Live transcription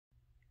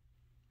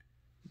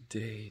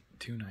Day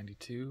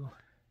 292.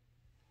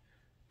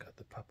 Got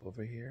the pup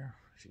over here.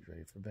 She's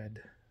ready for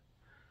bed.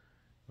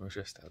 We were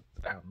just out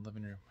in the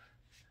living room.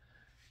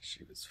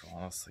 She was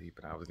falling asleep,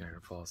 and I was getting her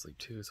to fall asleep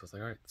too. So I was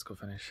like, all right, let's go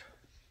finish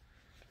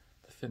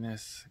the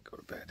fitness and go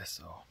to bed.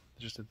 So I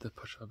just did the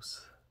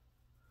push-ups.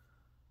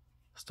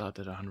 Stopped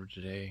at 100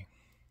 today.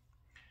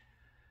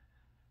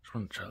 Just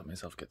wanted to try to let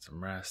myself get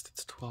some rest.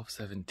 It's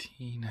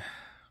 12:17.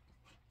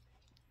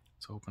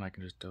 So hoping I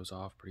can just doze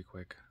off pretty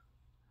quick.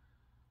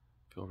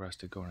 Feel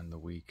rested going in the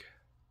week.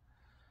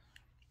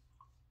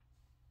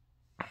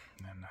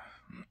 And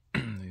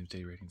then the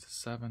day rating's a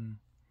 7.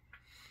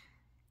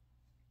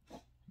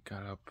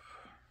 Got up.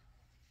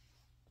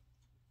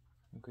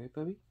 Okay,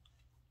 baby?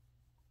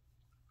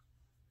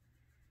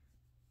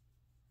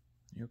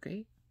 You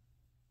okay?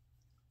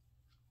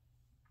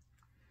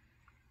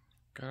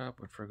 Got up,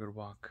 went for a good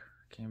walk,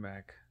 came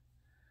back.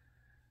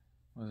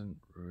 Wasn't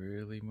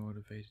really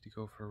motivated to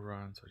go for a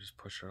run, so I just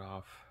pushed it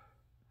off.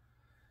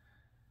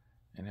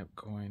 Ended up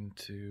going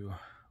to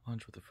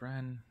lunch with a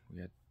friend. We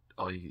had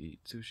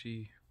all-you-eat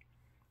sushi.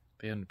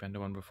 They hadn't been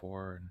to one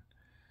before, and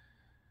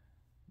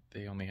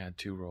they only had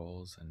 2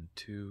 rolls and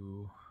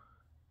two,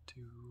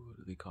 what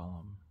do they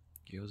call them?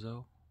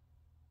 Gyozo?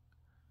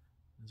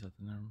 Is that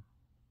the name?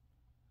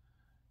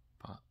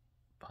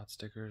 Pot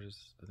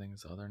stickers, I think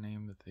is the other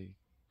name that they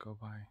go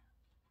by.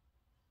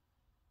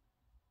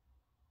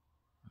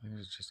 I think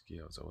it's just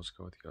gyoza. We'll just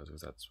go with gyoza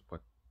because that's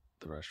what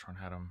the restaurant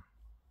had them.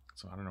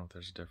 So I don't know if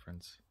there's a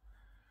difference.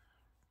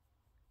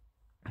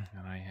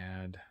 And I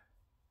had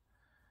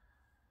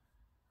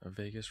a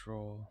Vegas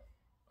roll,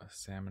 a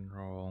salmon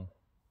roll,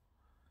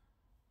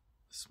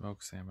 a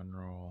smoked salmon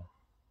roll,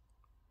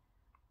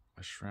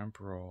 a shrimp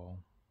roll,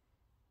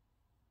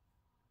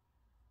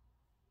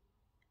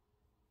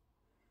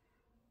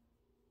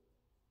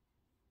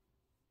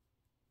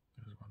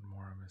 there's one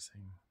more I'm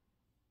missing.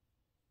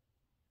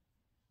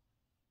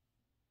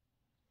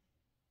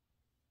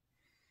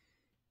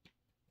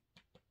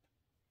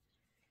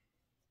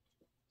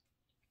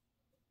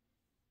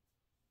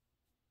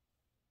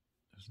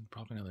 There's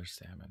probably another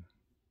salmon.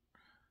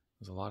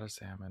 There's a lot of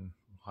salmon,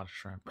 a lot of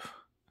shrimp.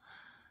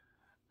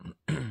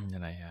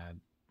 And I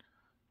had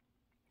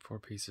 4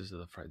 pieces of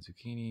the fried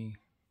zucchini,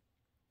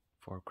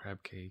 4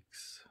 crab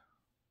cakes,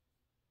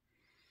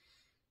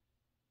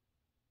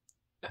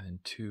 and then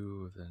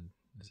 2 of the,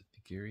 is it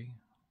nigiri?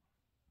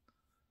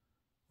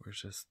 Where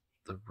it's just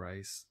the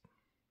rice,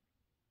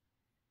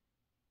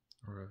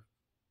 or a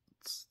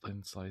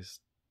thin sliced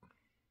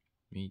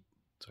meat.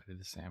 So I did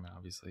the salmon,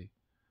 obviously,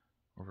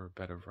 over a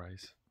bed of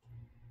rice.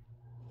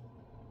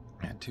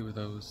 I had 2 of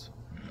those.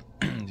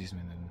 Excuse me,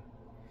 and then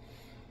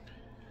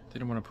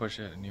didn't want to push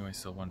it. I knew I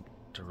still want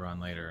to run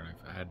later, and if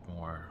I had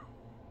more,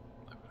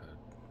 I would have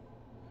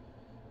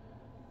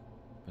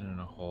been in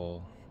a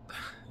hole.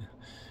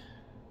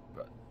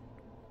 But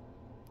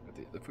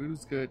the food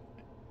was good.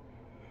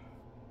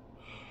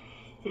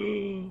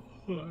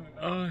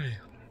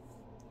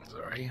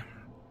 Sorry.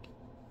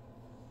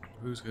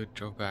 Food was good.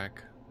 Drove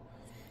back.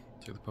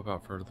 Took the pup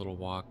out for a little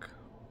walk.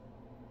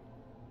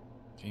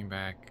 Came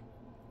back.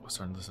 Was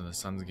starting to listen to the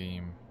Suns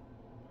game.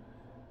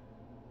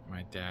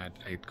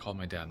 I called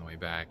my dad on the way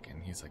back,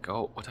 and he's like,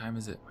 "Oh, what time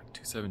is it?" I'm like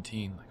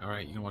 2:17. Like, all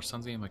right, you can watch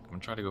Suns game. Like, I'm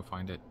gonna try to go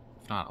find it.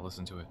 If not, I'll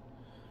listen to it.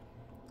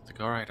 It's like,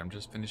 all right, I'm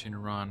just finishing a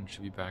run.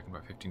 Should be back in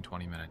about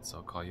 15-20 minutes. So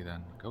I'll call you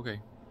then. Like,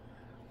 okay.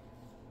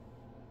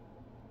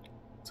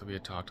 So we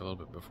had talked a little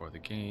bit before the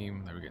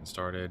game. They were getting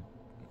started.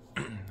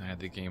 I had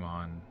the game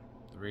on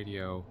the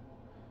radio.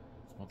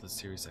 Well, the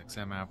Sirius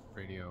XM app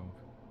radio.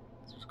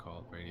 It's just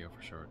called radio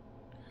for short.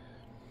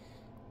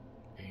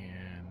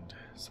 And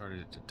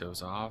started to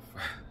doze off.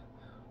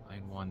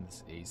 Line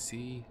 1's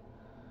AC.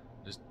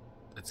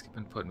 It's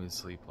been putting me to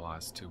sleep the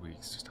last 2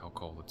 weeks, just how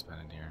cold it's been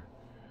in here.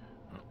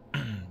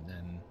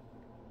 Then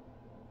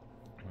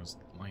I was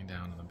lying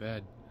down in the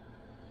bed,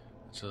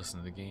 just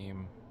listening to the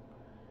game.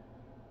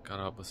 Got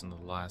up, listened to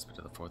the last bit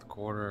of the 4th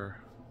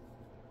quarter.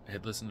 I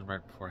had listened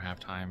right before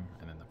halftime,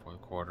 and then the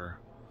 4th quarter.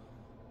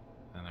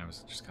 And I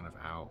was just kind of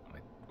out. I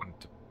went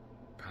to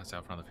pass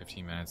out for another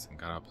 15 minutes and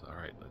got up. All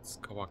right, let's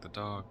go walk the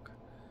dog.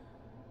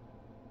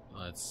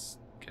 Let's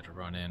get a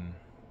run in.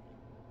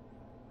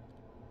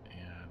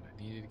 And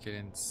I needed to get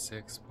in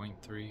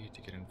 6.3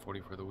 to get in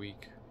 40 for the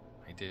week.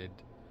 I did.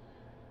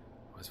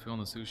 I was feeling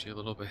the sushi a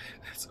little bit,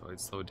 so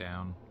it slowed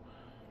down.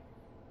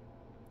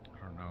 I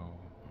don't know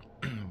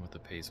what the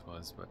pace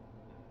was, but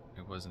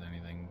it wasn't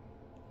anything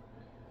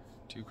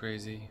too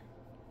crazy,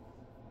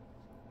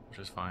 which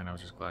is fine. I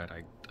was just glad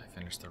I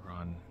finished the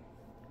run.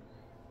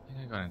 I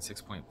think I got in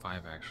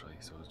 6.5 actually,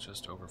 so it was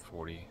just over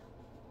 40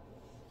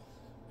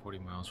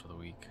 miles for the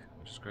week,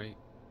 which is great.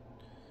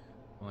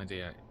 The only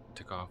day I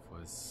took off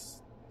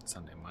was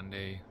Sunday,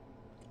 Monday,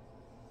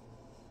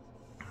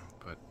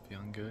 but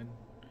feeling good.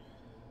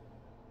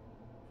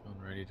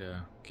 Feeling ready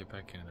to get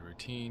back into the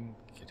routine,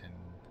 get in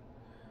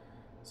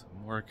some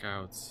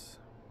workouts.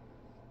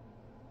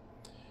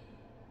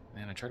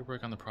 And I tried to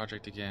work on the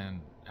project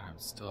again, and I'm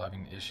still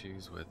having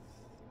issues with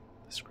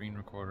the screen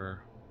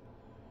recorder.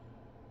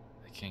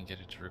 I can't get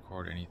it to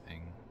record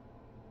anything.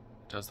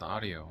 It does the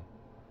audio,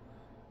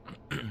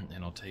 and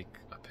it'll take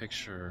a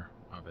picture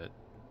of it,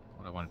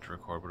 what I want it to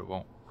record, but it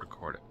won't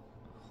record it.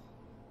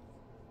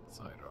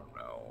 So I don't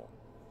know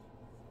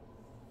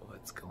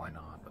what's going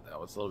on, but that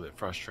was a little bit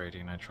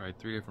frustrating. I tried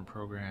 3 different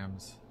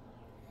programs.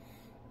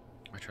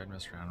 I tried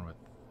messing around with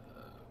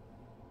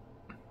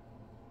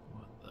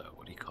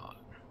what do you call it?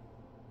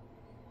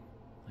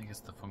 I guess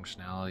the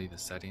functionality, the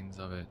settings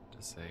of it,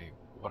 to say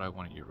what I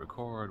wanted you to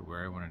record,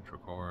 where I wanted to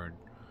record.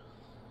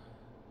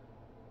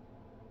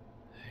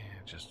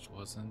 It just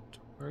wasn't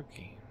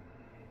working.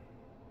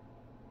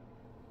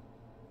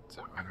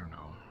 So I don't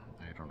know.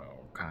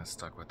 I'm kind of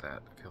stuck with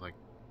that. I feel like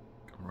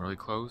I'm really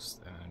close,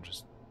 and I'm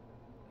just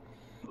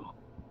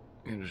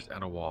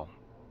at a wall,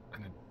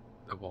 and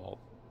the wall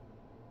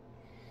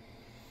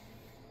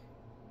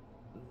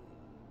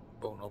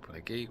won't open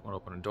the gate, won't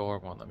open a door,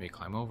 won't let me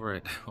climb over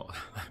it,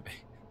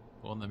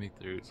 won't let me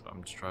through. So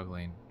I'm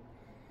struggling.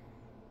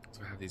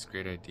 So I have these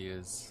great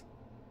ideas,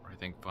 or I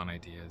think fun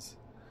ideas,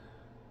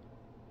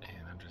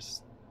 and I'm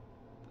just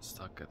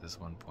stuck at this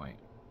one point,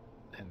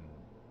 and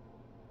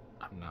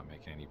I'm not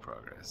making any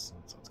progress.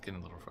 So it's getting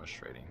a little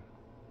frustrating.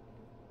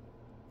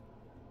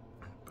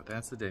 But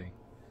that's the day.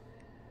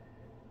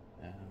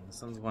 The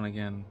Suns won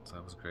again, so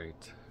that was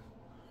great.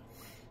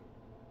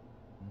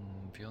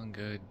 Feeling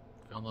good,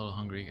 feeling a little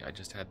hungry. I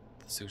just had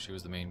the sushi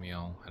was the main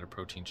meal. Had a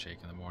protein shake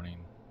in the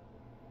morning.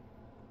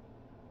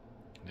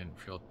 Didn't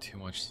feel too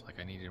much like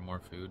I needed more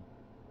food.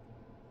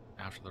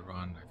 After the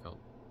run,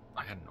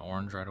 I had an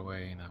orange right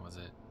away, and that was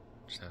it.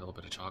 Just had a little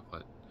bit of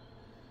chocolate.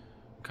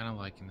 I'm kind of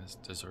liking this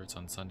desserts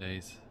on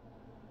Sundays.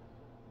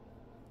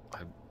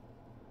 I'd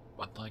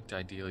like to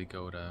ideally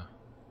go to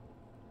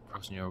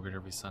frozen yogurt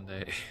every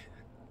Sunday.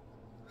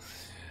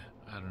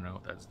 I don't know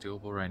if that's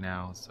doable right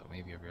now, so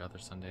maybe every other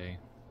Sunday.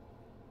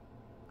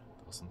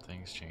 Until some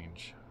things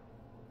change.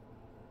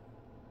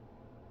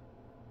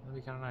 That'd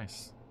be kind of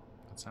nice.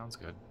 That sounds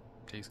good.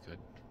 Tastes good.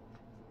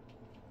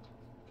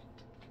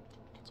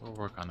 So we'll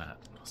work on that.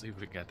 We'll see if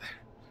we can get there.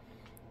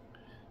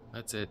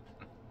 That's it.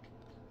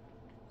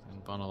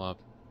 And bundle up.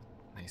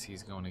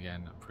 AC's going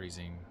again. I'm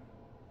freezing.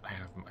 I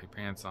have my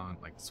pants on,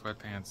 like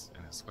sweatpants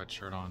and a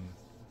sweatshirt on.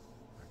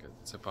 I could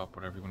zip up,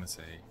 whatever you want to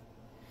say.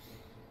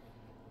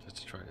 Just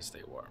to try to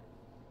stay warm.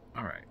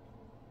 Alright.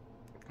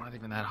 Not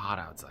even that hot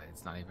outside.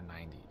 It's not even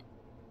 90.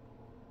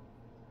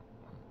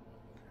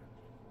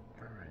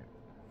 Alright.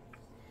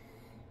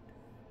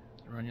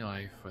 Run your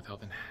life with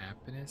health and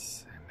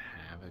happiness, and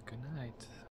have a good night.